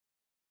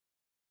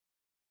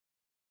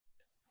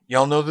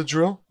Y'all know the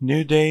drill.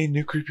 New day,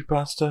 new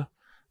creepypasta.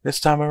 This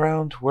time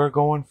around, we're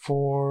going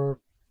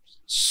for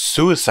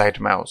Suicide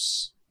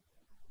Mouse.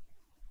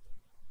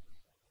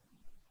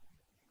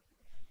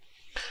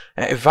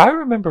 If I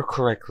remember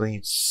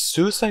correctly,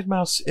 Suicide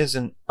Mouse is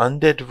an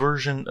undead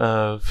version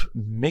of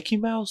Mickey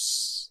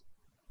Mouse.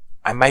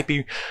 I might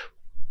be...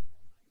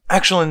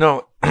 Actually,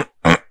 no.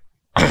 I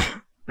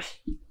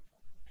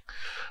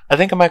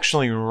think I'm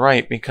actually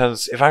right,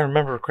 because if I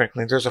remember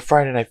correctly, there's a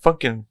Friday Night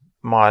Funkin'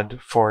 mod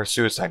for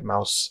Suicide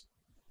Mouse.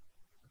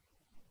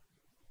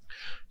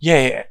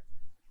 Yeah.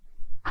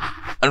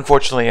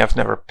 Unfortunately, I've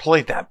never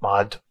played that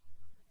mod.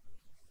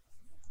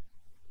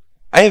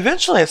 I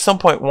eventually at some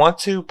point want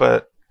to,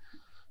 but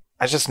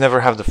I just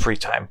never have the free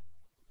time.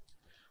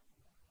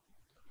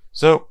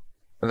 So,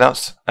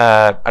 that's,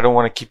 I don't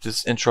want to keep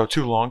this intro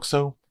too long,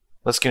 so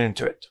let's get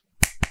into it.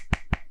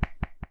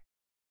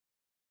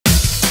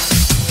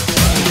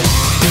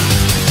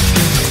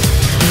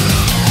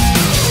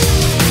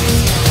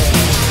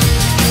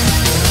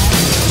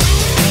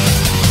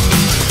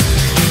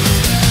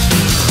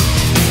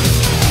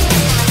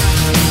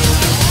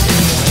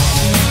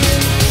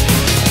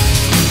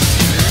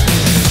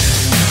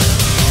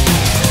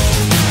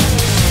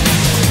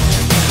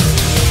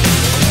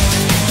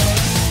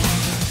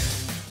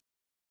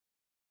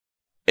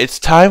 It's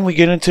time we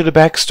get into the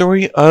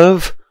backstory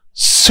of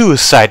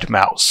Suicide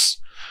Mouse.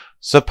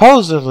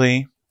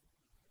 Supposedly,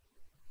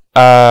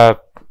 it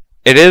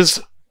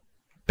is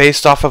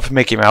based off of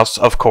Mickey Mouse,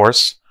 of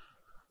course.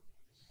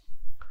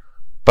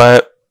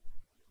 But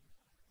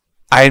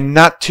I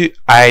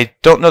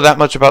don't know that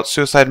much about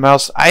Suicide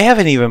Mouse. I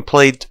haven't even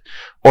played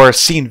or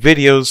seen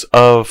videos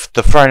of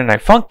the Friday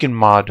Night Funkin'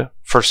 mod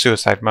for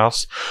Suicide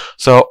Mouse.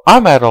 So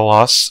I'm at a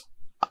loss.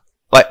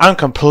 Like, I'm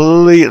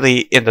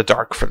completely in the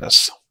dark for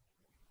this.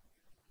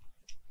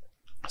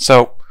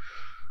 So,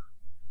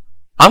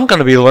 I'm going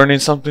to be learning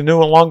something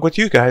new along with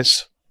you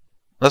guys.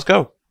 Let's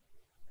go.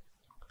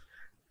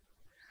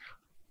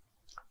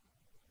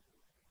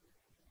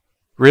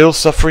 Real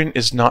suffering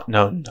is not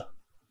known.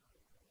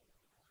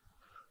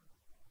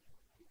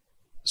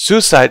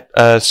 Suicide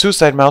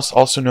Mouse,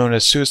 also known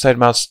as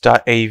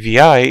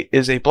SuicideMouse.avi,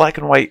 is a black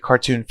and white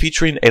cartoon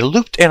featuring a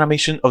looped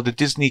animation of the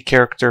Disney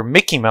character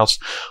Mickey Mouse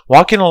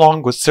walking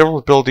along with several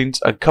buildings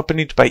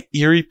accompanied by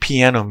eerie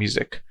piano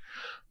music.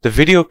 The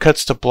video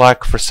cuts to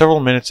black for several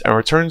minutes and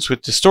returns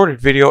with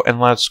distorted video and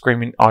loud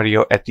screaming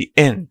audio at the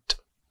end.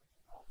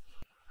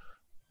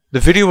 The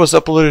video was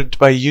uploaded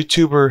by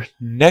YouTuber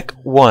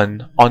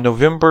Neck1 on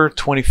November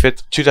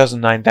 25th,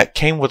 2009 that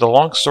came with a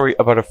long story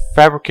about a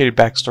fabricated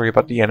backstory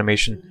about the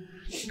animation.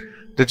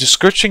 The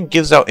description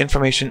gives out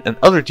information and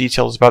other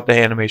details about the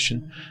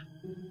animation.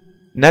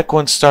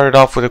 Neck1 started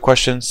off with a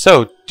question,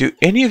 so, do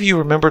any of you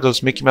remember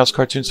those Mickey Mouse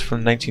cartoons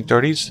from the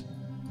 1930s?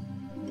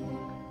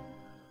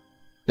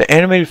 The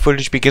animated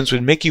footage begins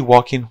with Mickey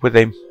walking with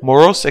a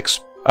morose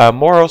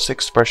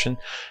expression,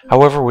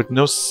 however with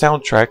no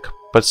soundtrack,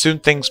 but soon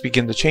things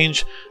begin to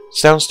change.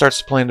 Sound starts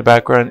to play in the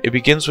background. It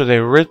begins with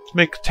a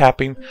rhythmic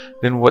tapping,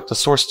 then what the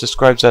source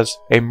describes as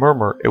a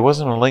murmur. It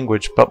wasn't a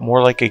language, but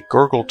more like a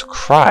gurgled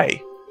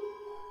cry.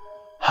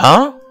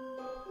 Huh?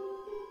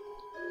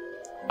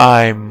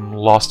 I'm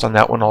lost on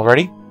that one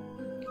already.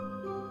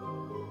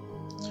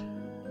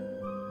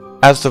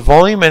 As the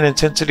volume and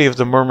intensity of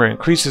the murmur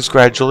increases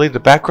gradually, the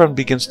background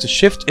begins to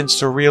shift in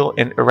surreal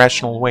and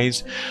irrational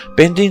ways,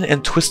 bending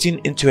and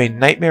twisting into a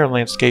nightmare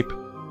landscape.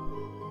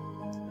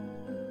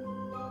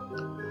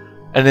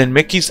 And then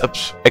Mickey's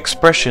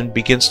expression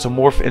begins to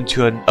morph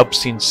into an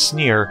obscene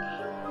sneer.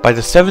 By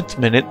the 7th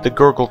minute, the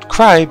gurgled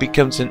cry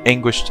becomes an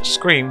anguished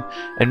scream,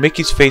 and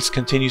Mickey's face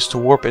continues to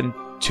warp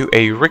into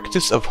a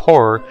rictus of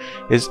horror,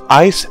 his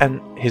eyes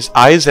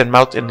and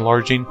mouth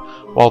enlarging,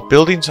 while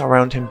buildings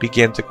around him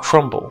began to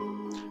crumble,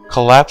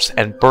 collapse,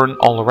 and burn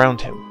all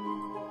around him.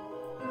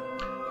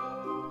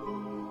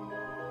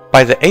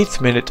 By the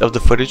 8th minute of the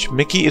footage,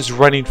 Mickey is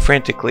running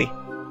frantically,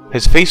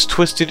 his face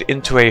twisted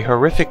into a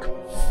horrific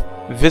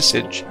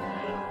visage,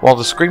 while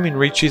the screaming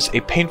reaches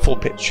a painful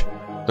pitch.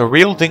 The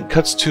reel then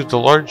cuts to the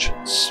large,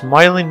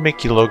 smiling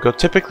Mickey logo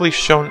typically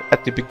shown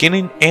at the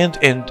beginning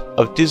and end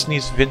of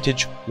Disney's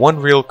vintage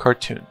one-reel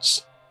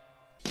cartoons.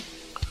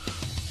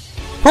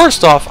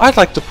 First off, I'd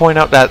like to point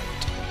out that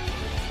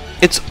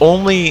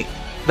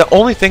the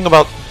only thing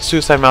about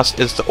Suicide Mouse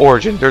is the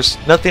origin. There's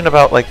nothing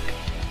about, like,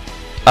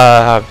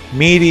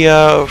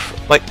 media,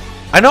 like,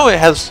 I know it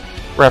has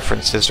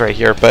references right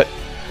here, but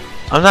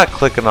I'm not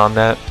clicking on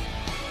that.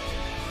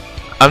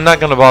 I'm not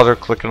gonna bother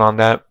clicking on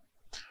that.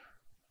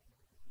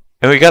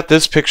 And we got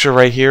this picture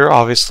right here,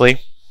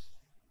 obviously.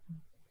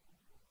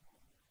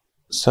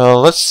 So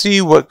let's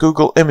see what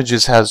Google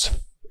Images has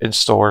in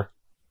store.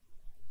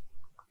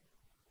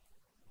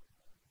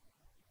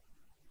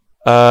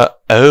 Oh.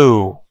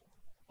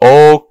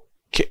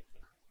 Okay.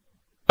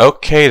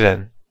 Okay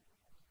then.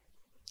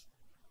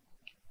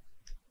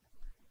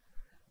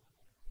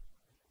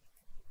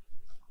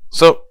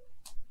 So,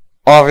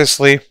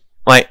 obviously,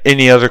 like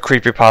any other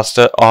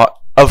creepypasta,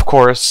 of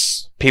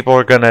course, people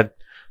are gonna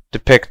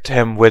depict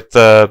him with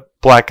the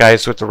black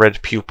eyes with the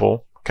red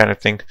pupil kind of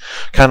thing.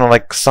 Kind of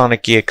like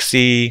Sonic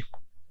EXE.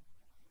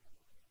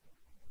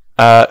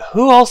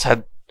 Who else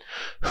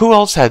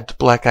had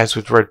black eyes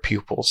with red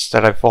pupils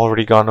that I've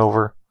already gone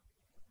over?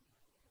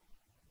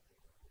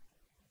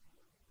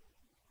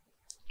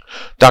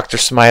 Dr.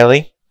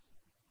 Smiley.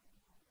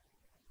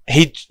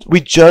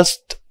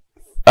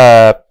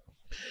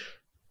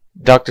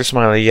 Dr.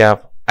 Smiley, yeah.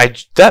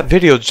 That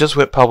video just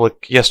went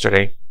public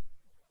yesterday.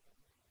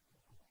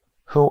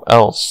 Who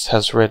else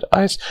has red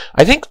eyes?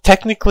 I think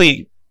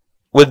technically,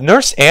 would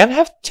Nurse Anne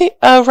have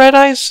red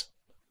eyes?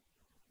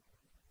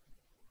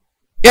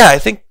 Yeah, I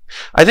think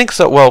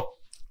so. Well,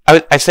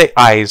 I say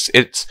eyes.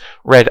 It's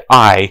red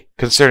eye,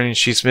 considering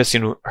she's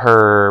missing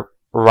her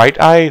right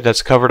eye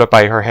that's covered up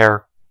by her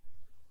hair.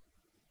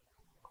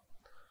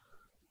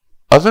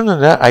 Other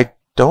than that, I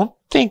don't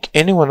think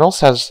anyone else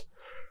has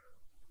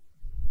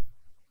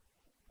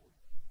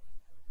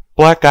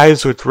black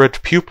eyes with red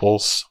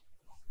pupils.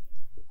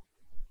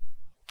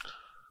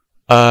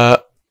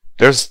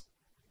 There's...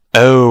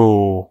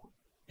 Oh.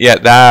 Yeah,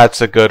 that's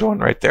a good one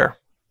right there.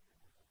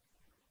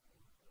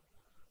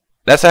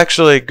 That's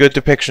actually a good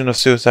depiction of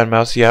Suicide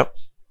Mouse, yep.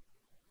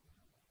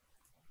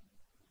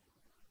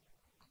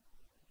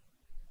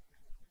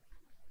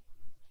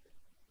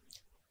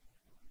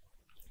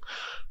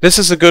 This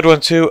is a good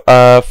one too.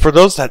 For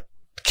those that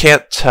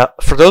can't tell,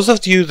 for those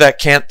of you that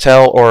can't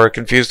tell or are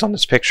confused on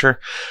this picture,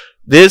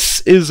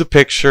 this is a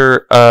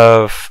picture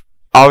of,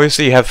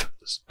 obviously you have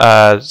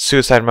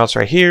Suicide Mouse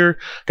right here,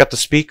 got the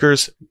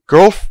speakers,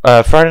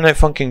 Friday Night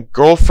Funkin'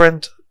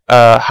 girlfriend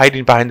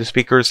hiding behind the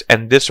speakers,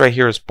 and this right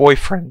here is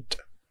boyfriend.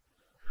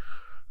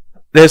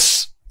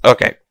 This,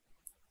 okay.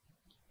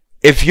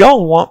 If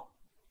y'all want,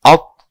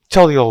 I'll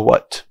tell y'all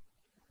what.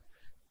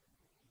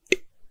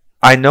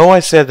 I know I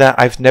said that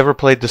I've never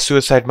played the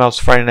Suicide Mouse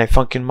Friday Night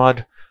Funkin'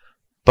 mod,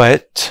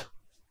 but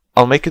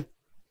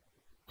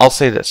I'll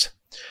say this.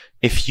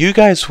 If you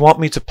guys want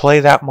me to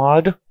play that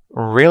mod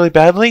really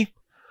badly,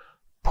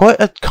 put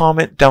a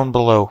comment down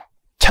below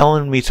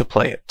telling me to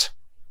play it.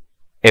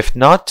 If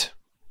not,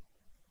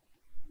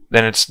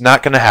 then it's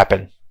not going to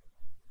happen.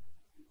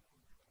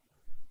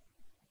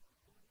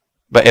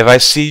 But if I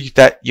see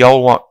that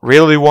y'all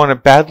really want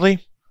it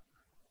badly,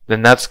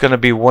 then that's going to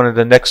be one of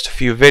the next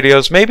few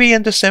videos. Maybe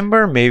in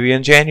December, maybe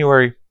in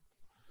January.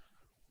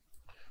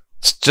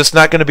 It's just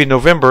not going to be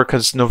November,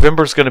 because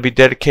November is going to be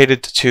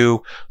dedicated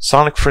to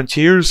Sonic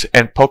Frontiers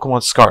and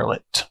Pokemon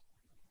Scarlet.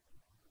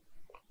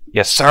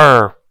 Yes,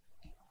 sir.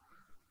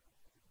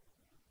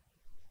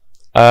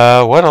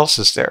 What else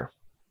is there?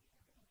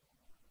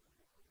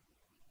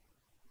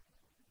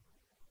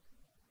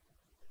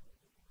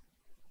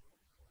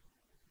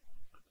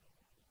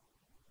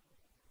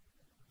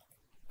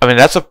 I mean,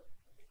 that's a...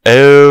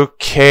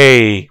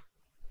 Okay.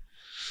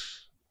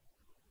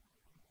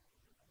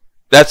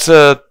 That's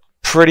a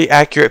pretty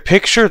accurate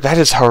picture. That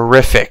is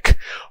horrific.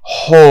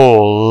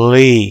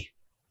 Holy.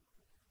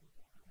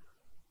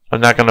 I'm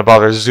not going to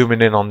bother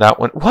zooming in on that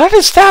one. What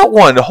is that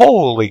one?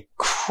 Holy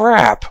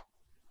crap.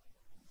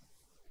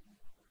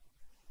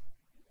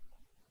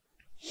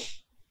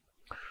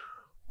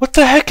 What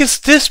the heck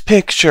is this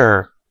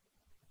picture?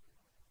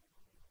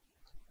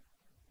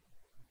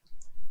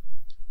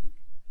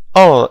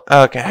 Oh,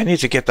 okay. I need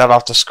to get that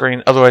off the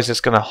screen. Otherwise, it's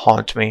going to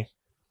haunt me.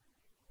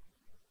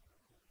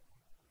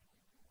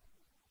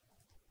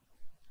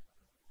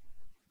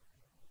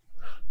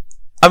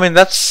 I mean,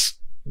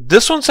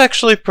 this one's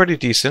actually pretty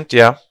decent,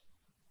 yeah.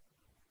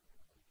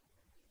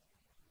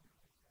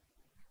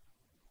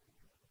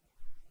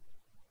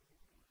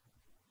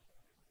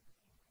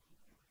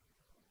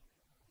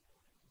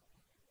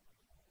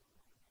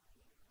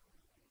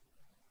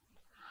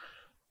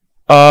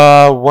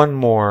 One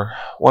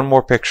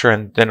more picture,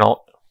 and then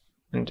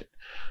and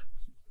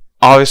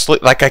obviously,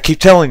 like I keep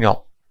telling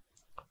y'all,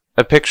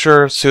 a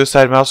picture of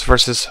Suicide Mouse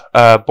versus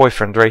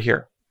boyfriend right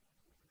here.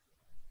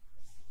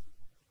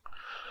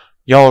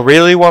 Y'all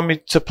really want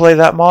me to play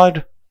that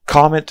mod?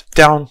 Comment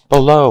down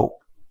below.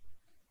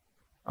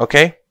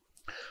 Okay?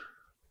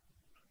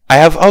 I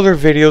have other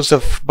videos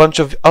of a bunch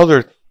of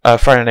other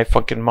Friday Night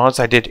Funkin' mods.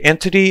 I did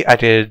Entity, I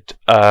did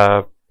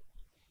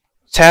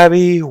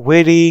Tabby,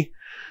 Witty.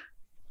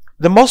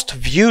 The most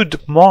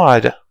viewed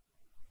mod,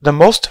 the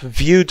most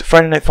viewed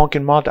Friday Night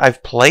Funkin' mod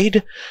I've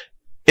played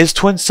is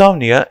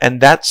Twinsomnia, and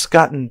that's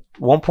gotten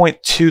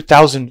 1.2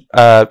 thousand,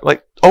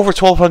 like over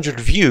 1,200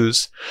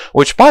 views.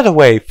 Which, by the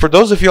way, for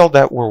those of y'all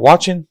that were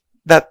watching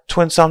that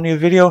Twinsomnia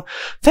video,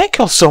 thank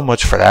y'all so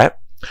much for that.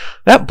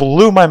 That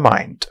blew my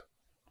mind.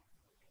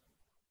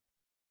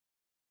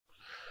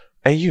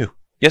 Hey you,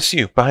 yes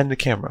you, behind the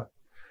camera.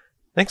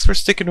 Thanks for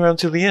sticking around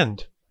till the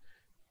end.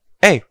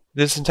 Hey,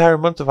 this entire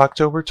month of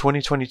October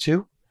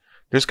 2022,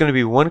 there's going to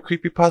be one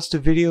Creepypasta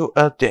video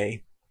a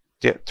day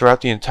throughout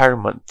the entire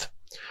month.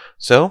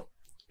 So,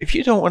 if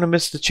you don't want to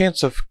miss the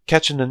chance of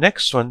catching the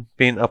next one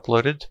being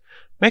uploaded,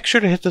 make sure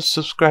to hit the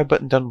subscribe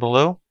button down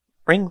below,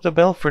 ring the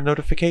bell for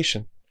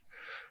notification.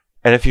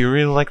 And if you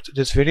really liked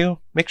this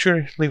video, make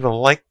sure to leave a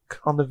like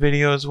on the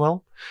video as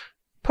well.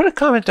 Put a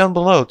comment down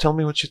below. Tell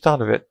me what you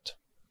thought of it.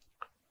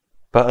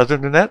 But other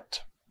than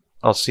that,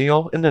 I'll see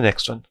y'all in the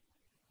next one.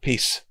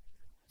 Peace.